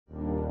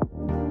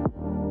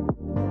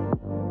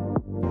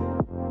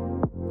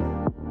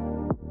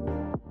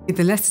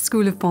The Leicester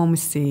School of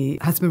Pharmacy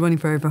has been running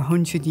for over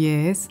 100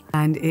 years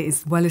and it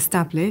is well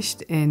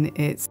established in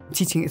its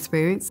teaching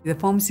experience. The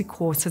pharmacy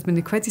course has been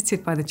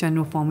accredited by the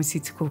General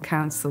Pharmaceutical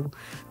Council.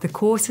 The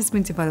course has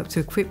been developed to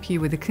equip you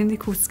with the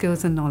clinical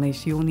skills and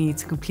knowledge you'll need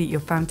to complete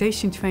your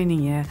foundation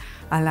training year,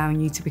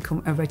 allowing you to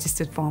become a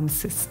registered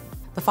pharmacist.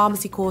 The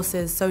pharmacy course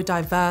is so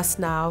diverse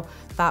now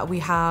that we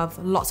have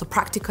lots of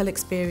practical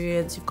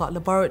experience, you've got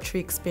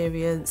laboratory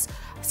experience,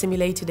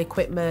 simulated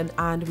equipment,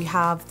 and we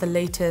have the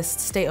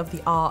latest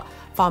state-of-the-art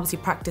pharmacy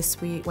practice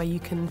suite where you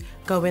can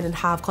go in and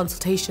have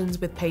consultations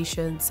with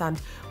patients.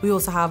 And we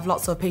also have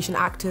lots of patient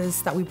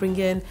actors that we bring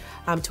in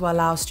to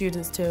allow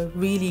students to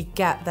really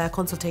get their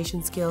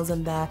consultation skills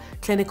and their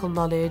clinical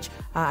knowledge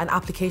and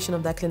application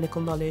of their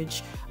clinical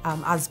knowledge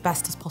as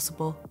best as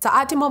possible. So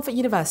at Montfort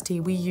University,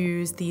 we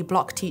use the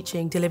block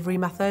teaching delivery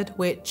method,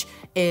 which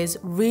is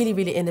really,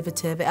 really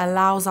innovative. It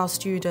allows our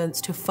students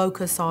to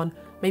focus on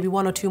maybe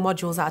 1 or 2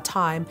 modules at a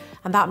time,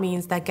 and that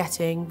means they're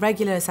getting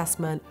regular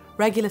assessment,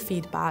 regular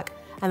feedback,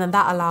 and then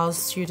that allows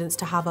students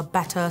to have a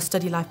better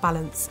study life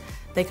balance.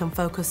 They can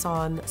focus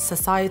on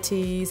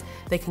societies,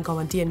 they can go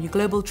on DMU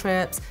global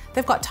trips,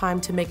 they've got time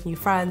to make new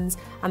friends,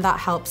 and that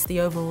helps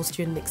the overall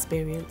student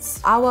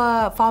experience.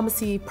 Our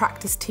pharmacy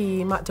practice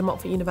team at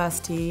Montfort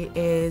University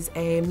is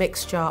a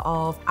mixture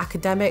of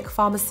academic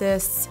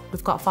pharmacists,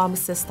 we've got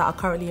pharmacists that are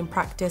currently in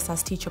practice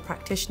as teacher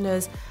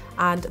practitioners,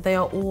 and they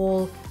are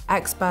all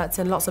experts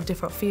in lots of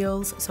different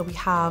fields. So we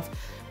have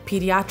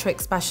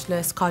paediatric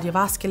specialists,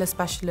 cardiovascular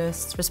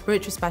specialists,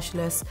 respiratory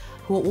specialists,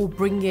 who are all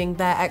bringing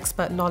their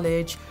expert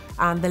knowledge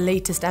and the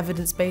latest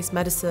evidence-based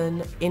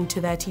medicine into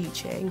their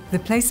teaching. The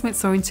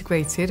placements are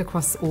integrated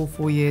across all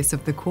 4 years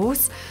of the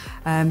course.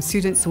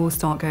 Students will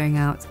start going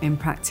out in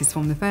practice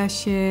from the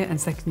first year and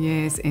second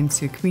years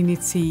into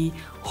community,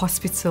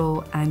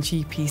 hospital and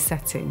GP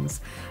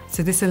settings.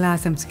 So this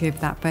allows them to give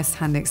that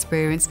first-hand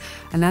experience,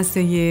 and as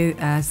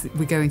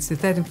we go into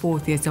the 3rd and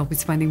 4th years, they'll be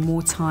spending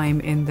more time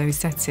in those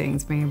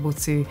settings, being able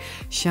to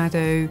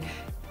shadow,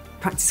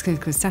 practice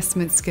clinical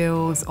assessment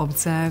skills,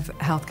 observe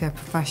healthcare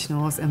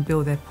professionals and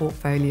build their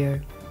portfolio.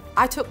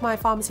 I took my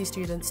pharmacy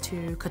students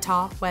to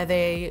Qatar, where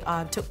they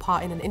took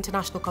part in an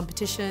international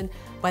competition,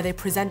 where they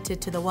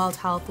presented to the World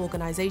Health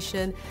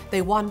Organization.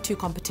 They won 2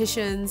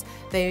 competitions.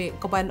 They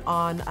went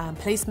on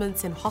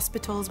placements in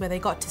hospitals where they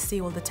got to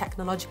see all the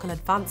technological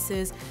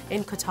advances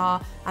in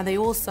Qatar. And they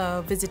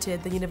also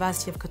visited the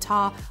University of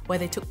Qatar, where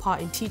they took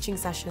part in teaching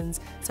sessions.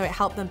 So it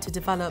helped them to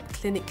develop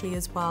clinically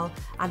as well.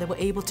 And they were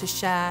able to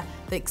share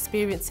the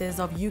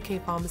experiences of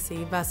UK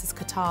pharmacy versus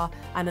Qatar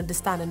and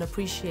understand and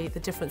appreciate the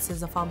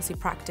differences of pharmacy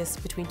practice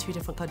between 2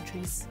 different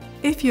countries.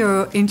 If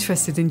you're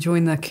interested in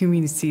joining the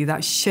community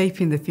that's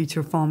shaping the future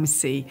of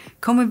pharmacy,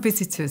 come and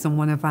visit us on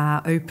one of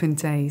our open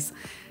days.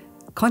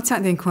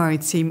 Contact the inquiry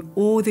team,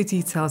 all the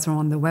details are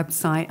on the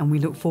website, and we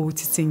look forward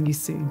to seeing you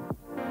soon.